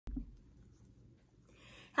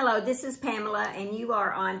Hello, this is Pamela and you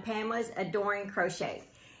are on Pamela's Adoring Crochet.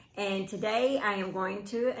 And today I am going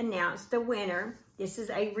to announce the winner. This is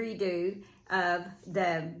a redo of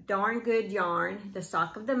the Darn Good yarn, the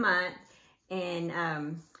sock of the month.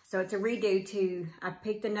 And so it's a redo to, I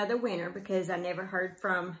picked another winner because I never heard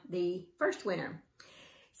from the first winner.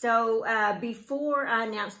 So before I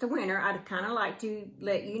announce the winner, I'd kind of like to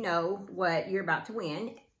let you know what you're about to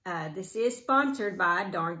win. This is sponsored by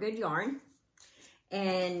Darn Good Yarn.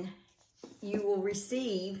 And you will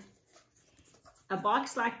receive a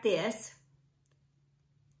box like this,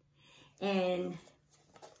 and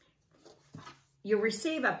you'll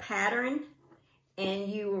receive a pattern, and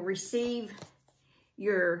you will receive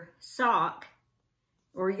your sock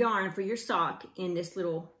or yarn for your sock in this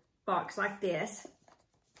little box like this.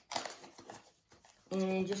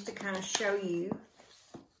 And just to kind of show you,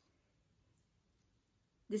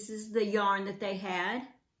 this is the yarn that they had.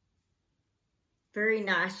 Very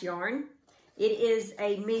nice yarn. It is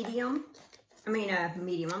a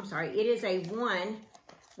it is a 1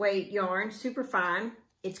 weight yarn, super fine.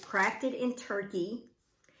 It's crafted in Turkey.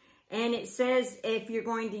 And it says if you're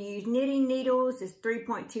going to use knitting needles, it's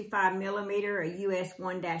 3.25 millimeter, a US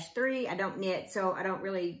 1-3. I don't knit, so I don't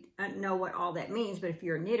really know what all that means, but if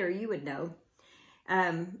you're a knitter, you would know.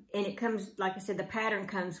 And it comes, like I said, the pattern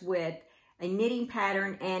comes with a knitting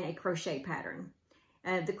pattern and a crochet pattern.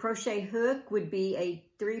 The crochet hook would be a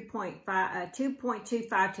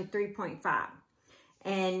 2.25 to 3.5.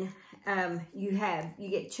 And you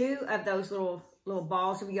get 2 of those little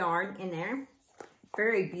balls of yarn in there.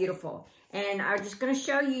 Very beautiful. And I'm just going to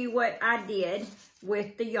show you what I did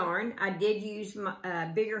with the yarn. I did use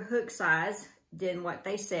a bigger hook size than what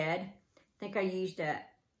they said. I think I used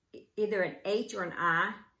either an H or an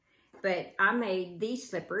I. But I made these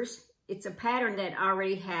slippers. It's a pattern that I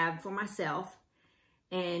already have for myself.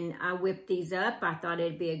 And I whipped these up. I thought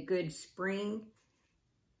it'd be a good spring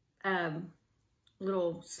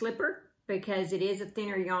little slipper because it is a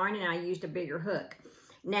thinner yarn and I used a bigger hook.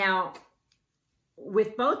 Now,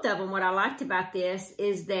 with both of them, what I liked about this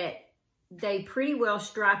is that they pretty well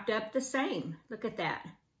striped up the same. Look at that.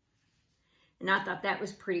 And I thought that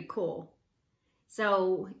was pretty cool.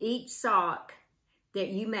 So each sock that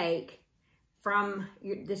you make from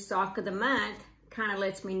the sock of the month kind of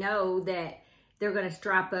lets me know that they're going to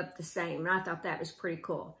stripe up the same. And I thought that was pretty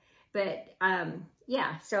cool. But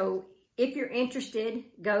yeah, so if you're interested,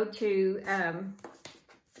 go to,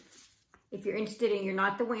 if you're interested and you're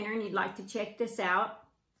not the winner and you'd like to check this out,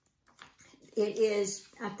 it is,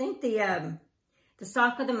 I think the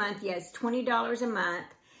sock of the month, yeah, it's $20 a month.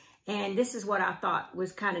 And this is what I thought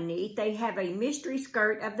was kind of neat. They have a mystery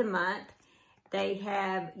skirt of the month. They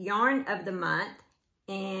have yarn of the month.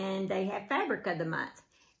 And they have fabric of the month.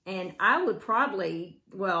 And I would probably,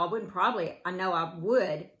 well, I wouldn't probably, I know I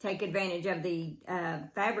would take advantage of the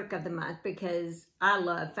fabric of the month because I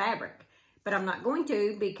love fabric. But I'm not going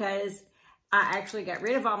to because I actually got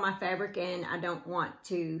rid of all my fabric and I don't want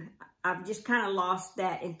to. I've just kind of lost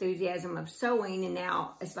that enthusiasm of sewing and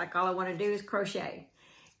now it's like all I want to do is crochet.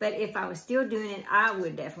 But if I was still doing it, I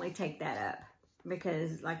would definitely take that up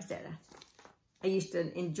because, like I said, I used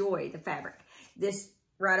to enjoy the fabric. This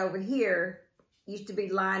right over here used to be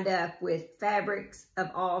lined up with fabrics of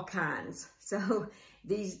all kinds. So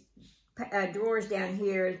these drawers down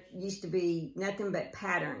here used to be nothing but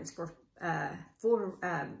patterns for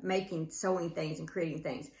making, sewing things and creating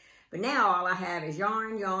things. But now all I have is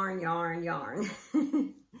yarn, yarn, yarn, yarn.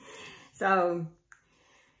 So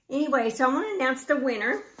anyway, so I want to announce the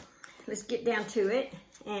winner. Let's get down to it.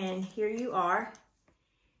 And here you are.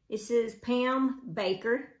 This is Pam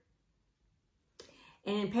Baker.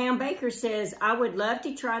 And Pam Baker says, I would love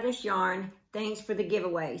to try this yarn. Thanks for the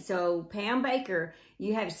giveaway. So Pam Baker,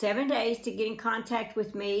 you have 7 days to get in contact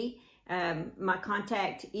with me. My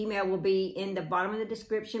contact email will be in the bottom of the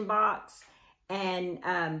description box. And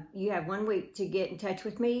you have 1 week to get in touch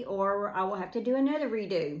with me or I will have to do another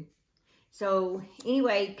redo. So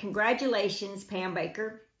anyway, congratulations, Pam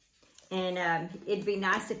Baker. And it'd be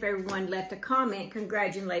nice if everyone left a comment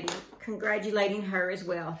congratulating her as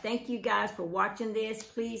well. Thank you guys for watching this.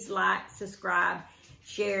 Please like, subscribe,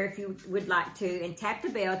 share if you would like to, and tap the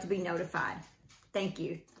bell to be notified. Thank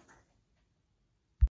you.